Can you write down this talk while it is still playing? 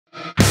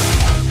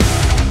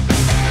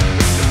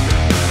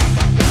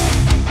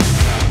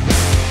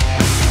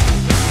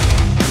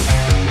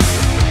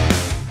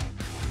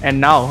And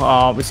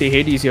now we see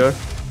Hades here.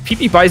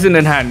 PP Bison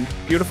in hand.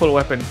 Beautiful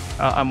weapon,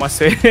 I must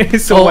say.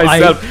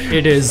 Myself.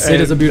 It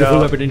is a beautiful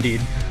weapon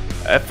indeed.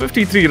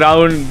 53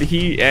 round,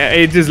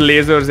 it just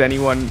lasers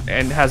anyone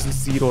and has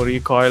zero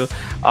recoil.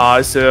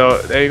 So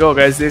there you go,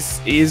 guys. This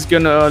is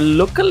gonna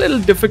look a little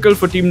difficult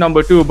for team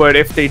number 2, but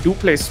if they do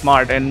play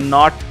smart and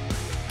not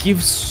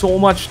give so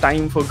much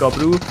time for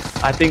Gabru,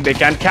 I think they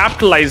can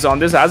capitalize on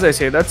this. As I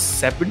say, that's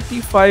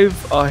 75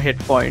 hit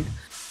point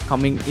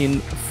coming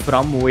in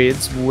from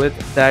Wades with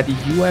that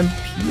UMP,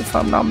 if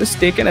I'm not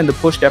mistaken, and the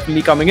push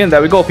definitely coming in.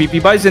 There we go.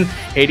 PP Bison.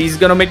 Hades is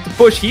gonna make the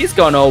push. He's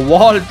gonna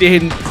vault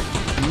in.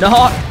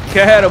 Not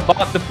care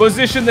about the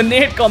position. The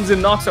nade comes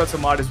in, knocks out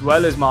Samad as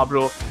well as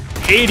Mabro.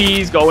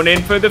 Hades going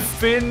in for the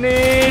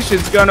finish.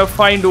 It's gonna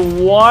find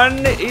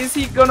one. Is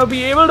he gonna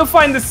be able to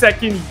find the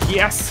second?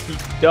 Yes, he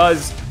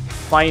does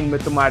find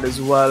Mythomat as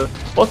well.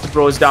 Both the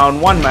bros down,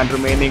 one man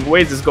remaining.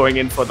 Wades is going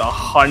in for the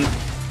hunt.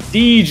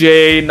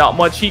 DJ, not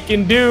much he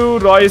can do.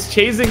 Roy is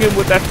chasing him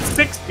with that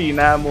 16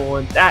 ammo,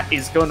 and that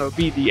is gonna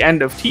be the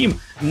end of team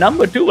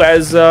number 2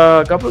 as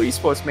Gabru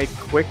Esports make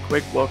quick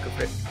work of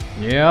it.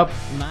 Yep.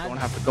 Don't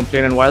have to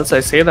complain. And whilst I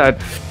say that,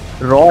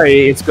 Roy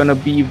is going to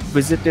be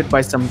visited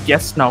by some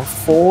guests now.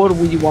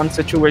 4v1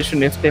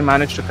 situation if they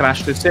manage to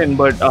crash this in.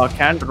 But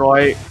can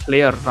Roy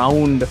play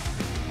around?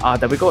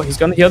 There we go. He's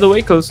going to hear the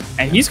vehicles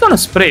and he's going to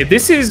spray.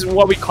 This is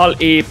what we call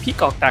a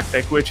peacock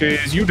tactic, which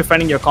is you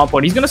defending your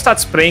compound. He's going to start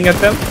spraying at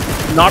them,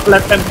 not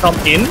let them come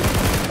in.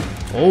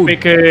 Oh.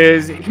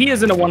 Because he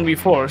is in a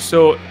 1v4.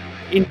 So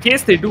in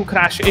case they do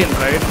crash in,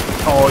 right?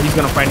 Oh, he's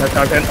gonna find a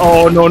target.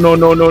 Oh,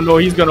 no,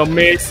 he's gonna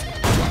miss.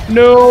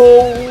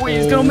 No,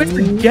 he's gonna miss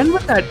again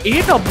with that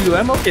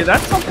AWM. Okay,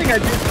 that's something I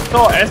just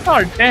saw.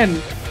 SR10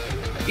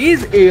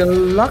 is a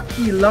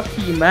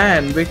lucky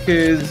man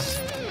because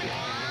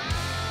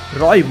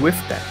Roy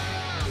whiffed that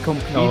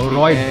completely. No,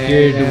 Roy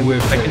did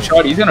whiff. Second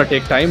shot, he's gonna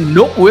take time.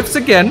 No, whiffs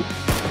again.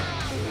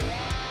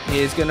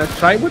 He's gonna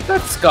try with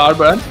that Scar,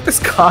 but I think the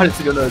Scar is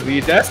gonna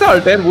reach.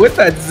 SR10 with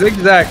that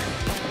zigzag.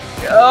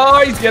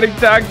 Oh, he's getting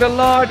tagged a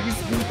lot. He's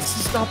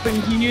stopping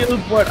heal,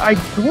 but I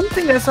don't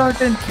think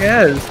SR10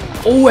 cares.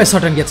 Oh,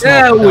 SR10 gets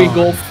knocked down. There we down.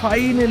 go.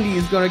 Finally,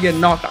 he's gonna get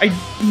knocked.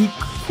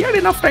 He had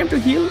enough time to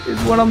heal, is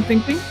what I'm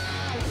thinking.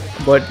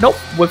 But nope,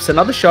 whips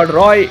another shot.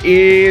 Roy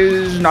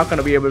is not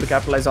gonna be able to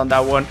capitalize on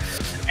that one,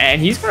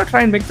 and he's gonna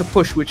try and make the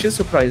push, which is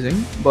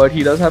surprising. But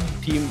he does have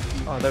team.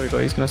 Oh, there we go.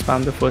 He's gonna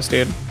spam the first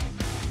aid.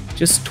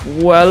 Just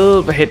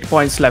 12 hit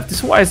points left. This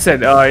is why I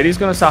said it is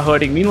going to start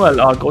hurting.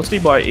 Meanwhile, Ghostly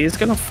Boy is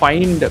going to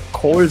find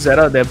Cold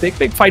Zera there.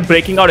 Big fight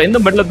breaking out in the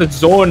middle of the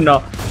zone.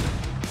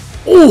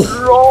 Oh,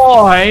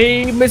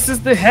 Roy misses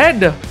the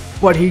head.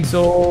 But he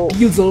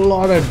deals a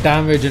lot of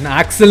damage and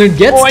Axelin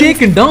gets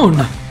taken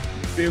down.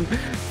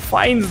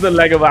 Finds the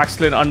leg of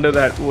Axelin under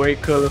that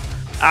vehicle.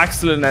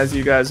 Axelin, as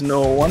you guys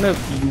know, one of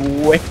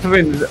the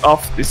veterans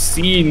of the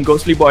scene.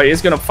 Ghostly Boy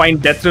is going to find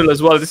Deathrill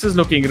as well. This is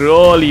looking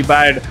really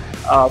bad.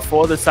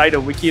 For the side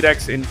of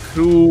Wikirex in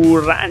crew.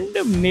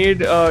 Random nade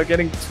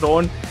getting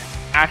thrown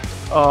at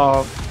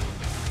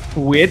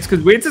Wades,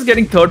 because Wades is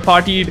getting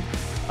third-partied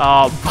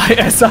by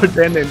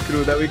SR10 in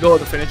crew. There we go.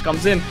 The finish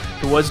comes in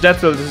towards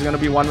Deathrill. This is going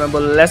to be one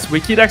member less.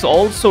 Wikirex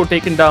also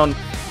taken down.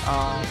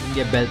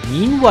 India Belt.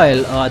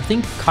 Meanwhile, I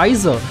think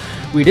Kaiser,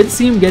 we did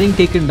see him getting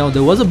taken down.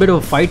 There was a bit of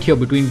a fight here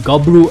between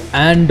Gabru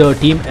and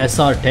team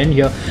SR10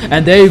 here.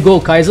 And there you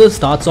go. Kaiser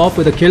starts off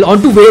with a kill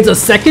onto Wades, a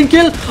second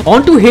kill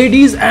onto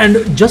Hades.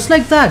 And just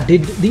like that,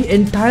 did the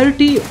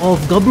entirety of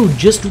Gabru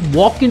just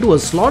walk into a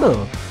slaughter?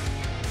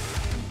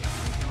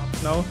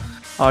 Now,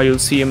 you'll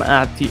see him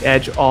at the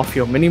edge of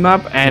your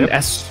minimap. And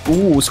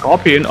ooh,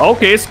 Scorpion.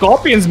 Okay,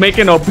 Scorpion's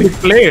making a big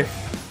play.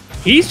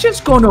 He's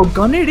just gonna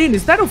gun it in.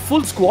 Is that a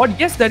full squad?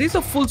 Yes, that is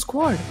a full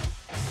squad.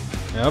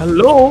 Yep.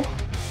 Hello?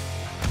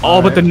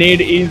 Oh, but the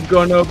nade is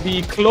gonna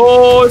be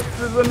close.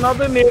 There's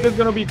another nade is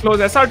gonna be close.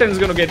 SR10 is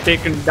gonna get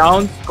taken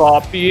down.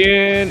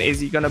 Scorpion,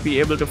 is he gonna be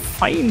able to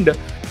find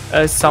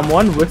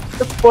someone with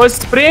the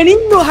first spray? And he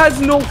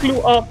has no clue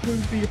up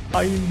who's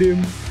behind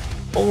him.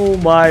 Oh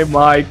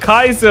my.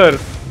 Kaiser,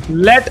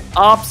 let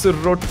Ops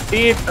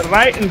rotate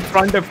right in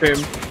front of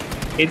him.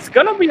 It's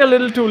gonna be a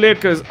little too late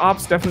because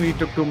Ops definitely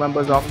took 2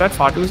 members off that.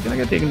 Fatu is gonna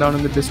get taken down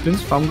in the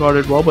distance from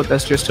Guarded War, but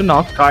that's just a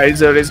knock.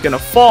 Kaiser is gonna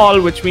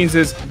fall, which means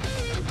his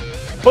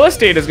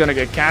first aid is gonna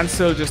get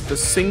cancelled. Just a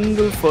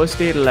single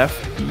first aid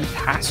left. He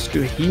has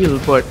to heal,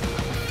 but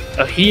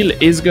a heal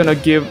is gonna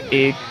give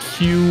a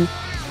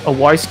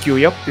voice cue.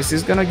 Yep, this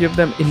is gonna give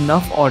them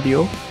enough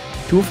audio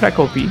to Frek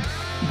OP.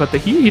 But the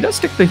heal, he does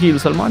stick the heal.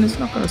 Salman is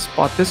not gonna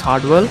spot this.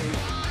 Hardwell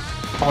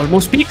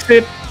almost peaks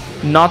it.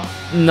 Not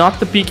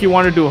the peak you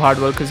want to do,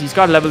 Hardwell, because he's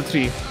got level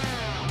 3.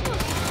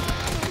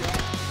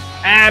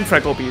 And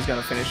Frek OP is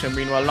gonna finish him.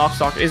 Meanwhile,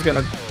 Noxtalk is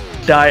gonna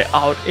die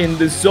out in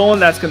the zone.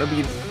 That's gonna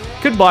be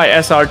goodbye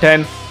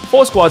SR10.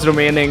 4 squads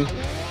remaining.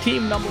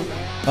 Team number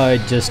 1.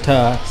 It just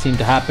seemed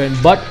to happen,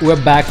 but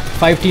we're back.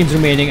 5 teams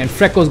remaining, and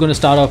Frecko's going to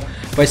start off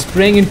by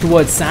spraying in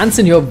towards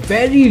Sanson here.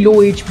 Very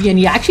low HP, and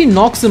he actually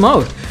knocks him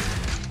out.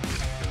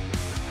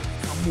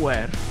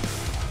 Somewhere.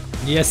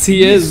 Yes,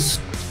 he is.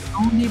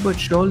 slowly but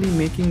surely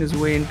making his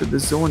way into the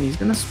zone. He's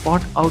gonna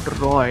spot out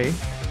Roy.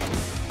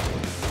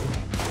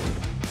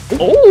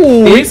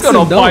 Oh, he's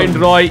gonna find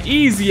Roy.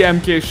 Easy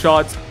MK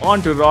shots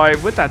onto Roy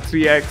with that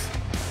 3x.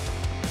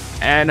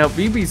 And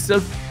BB still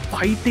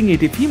fighting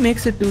it. If he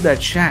makes it to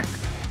that shack,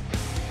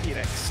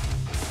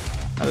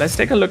 let's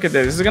take a look at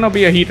this. This is gonna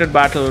be a heated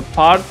battle.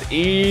 Parth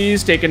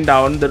is taken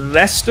down. The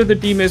rest of the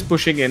team is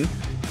pushing in.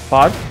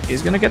 Parth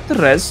is gonna get the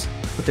res,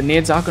 but the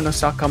nades are gonna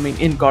start coming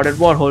in. God at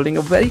War holding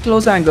a very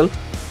close angle,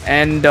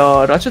 and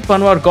Rachit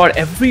Panwar got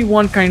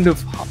everyone kind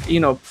of,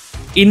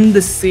 in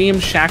the same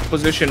shack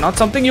position. Not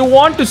something you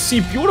want to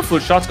see. Beautiful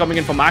shots coming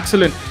in from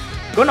Axelin.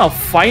 Gonna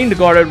find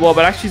God at War,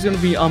 but actually it's gonna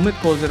be Amit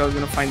Kolzera who's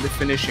gonna find the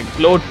finishing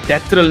blow.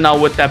 Deathrill now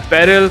with that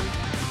Peril.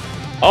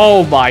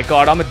 Oh my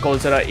god, Amit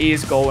Kolzera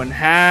is going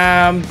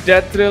ham.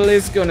 Deathrill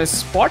is gonna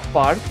spot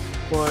Parth,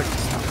 but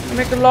it's not gonna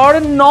make a lot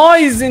of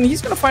noise, and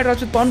he's gonna fight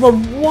Rachit Panwar.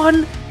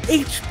 1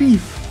 HP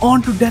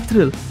onto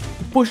Deathrill.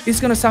 The push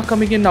is gonna start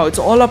coming in now. It's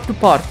all up to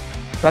Parth.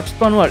 Rachit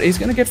Panwar is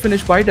gonna get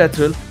finished by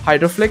Deathrill.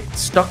 Hydroflick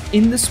stuck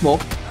in the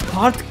smoke.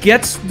 Parth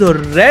gets the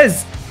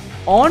res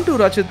onto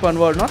Rachit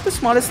Panwar. Not the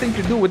smartest thing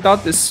to do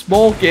without the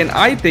smoke, and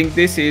I think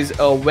this is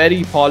a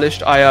very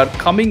polished IR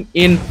coming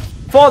in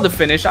for the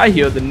finish. I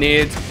hear the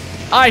nades,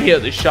 I hear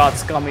the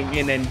shots coming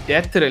in, and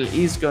Deathrill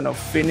is gonna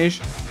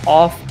finish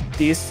off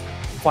this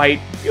fight.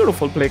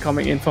 Beautiful play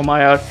coming in from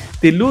IR.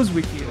 They lose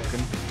Wiki.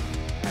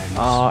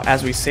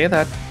 As we say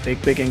that,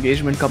 big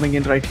engagement coming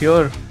in right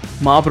here.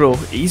 Mabro,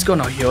 he's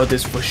gonna hear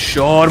this for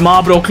sure.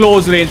 Mabro,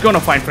 close range,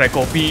 gonna find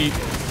Frekopi.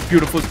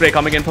 Beautiful spray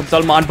coming in from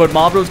Salman, but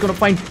Mabro is gonna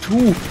find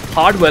 2.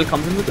 Hardwell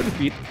comes in with a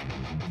repeat.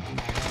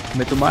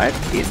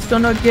 Mithumite is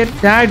gonna get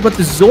tagged, but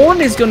the zone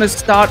is gonna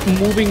start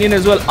moving in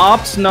as well.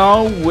 Ops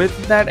now with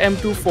that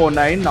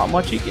M249. Not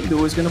much he can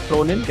do. Is gonna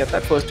prone in, get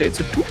that first aid.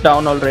 So 2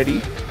 down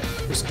already.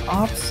 Just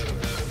Ops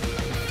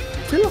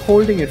still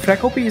holding it.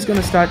 Frekopi is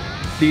gonna start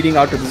leading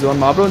out to the zone.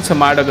 Mabro and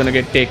Samad are gonna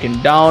get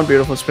taken down.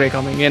 Beautiful spray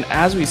coming in.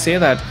 As we say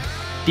that,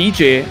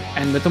 DJ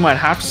and Mithumite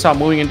have to start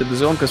moving into the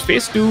zone because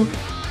phase 2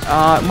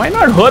 might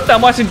not hurt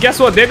that much. And guess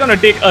what? They're gonna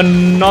take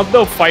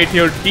another fight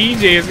here.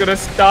 DJ is gonna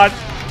start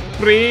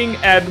praying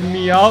at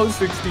Meow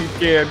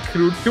 60k and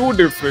crew. 2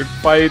 different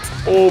fights.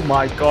 Oh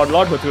my god.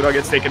 Lord Mathura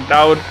gets taken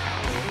down.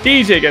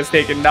 DJ gets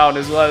taken down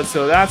as well.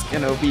 So that's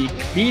gonna be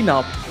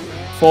cleanup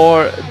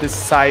for the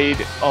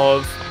side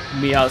of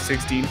Meow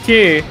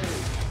 16k.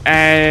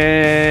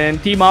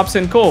 And Team Ops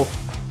and Co.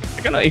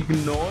 They're gonna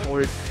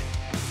ignore it.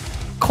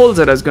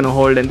 Kolzera is gonna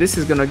hold, and this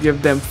is gonna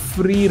give them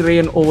free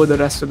reign over the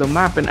rest of the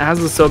map. And as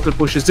the circle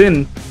pushes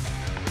in,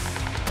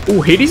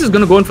 oh, Hades is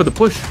gonna go in for the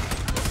push.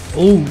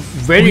 Oh,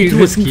 very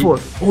risky.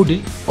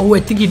 Oh, I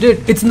think he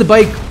did. It's in the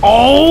bike.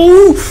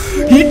 Oh,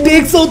 he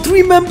takes out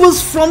 3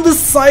 members from the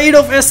side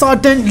of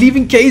SR10,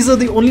 leaving Kaiser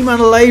the only man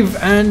alive.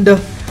 And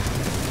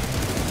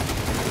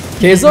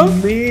Kaiser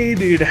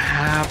made it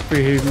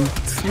happen.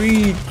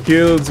 3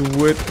 kills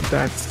with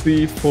that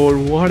C4.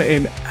 What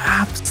an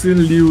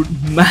absolute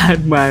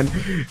madman.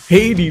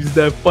 Hades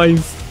that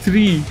finds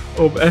 3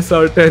 of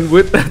SR10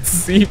 with that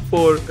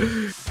C4.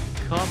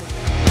 Come on.